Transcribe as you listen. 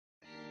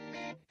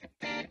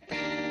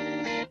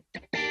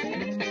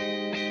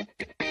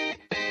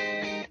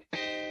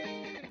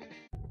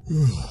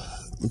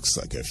Looks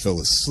like I fell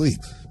asleep.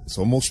 It's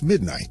almost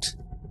midnight.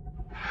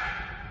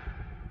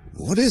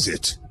 What is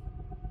it?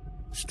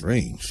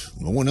 Strange.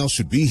 No one else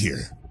should be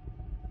here.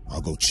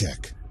 I'll go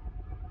check.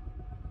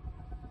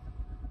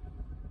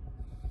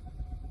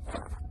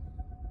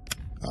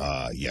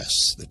 Ah,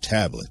 yes, the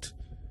tablet.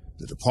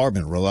 The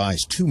department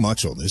relies too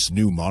much on this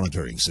new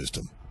monitoring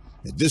system.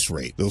 At this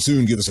rate, they'll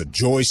soon give us a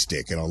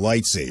joystick and a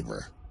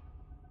lightsaber.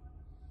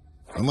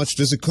 How much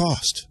does it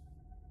cost?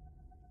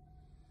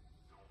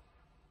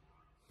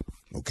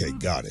 Okay,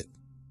 got it.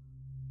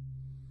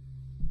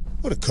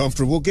 What a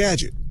comfortable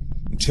gadget.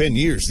 In 10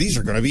 years, these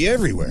are going to be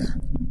everywhere.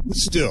 But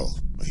still,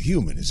 a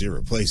human is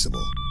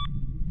irreplaceable.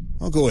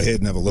 I'll go ahead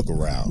and have a look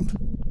around.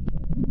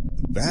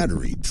 The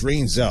battery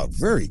drains out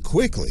very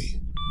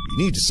quickly. You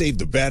need to save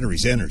the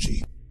battery's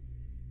energy.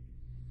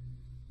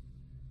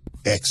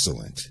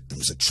 Excellent. There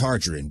was a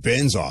charger in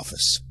Ben's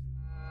office.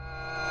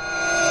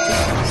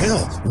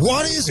 Hell,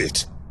 what is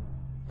it?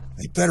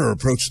 I better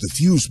approach the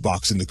fuse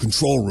box in the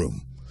control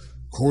room.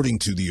 According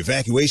to the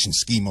evacuation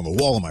scheme on the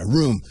wall of my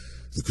room,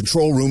 the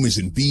control room is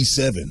in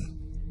B7.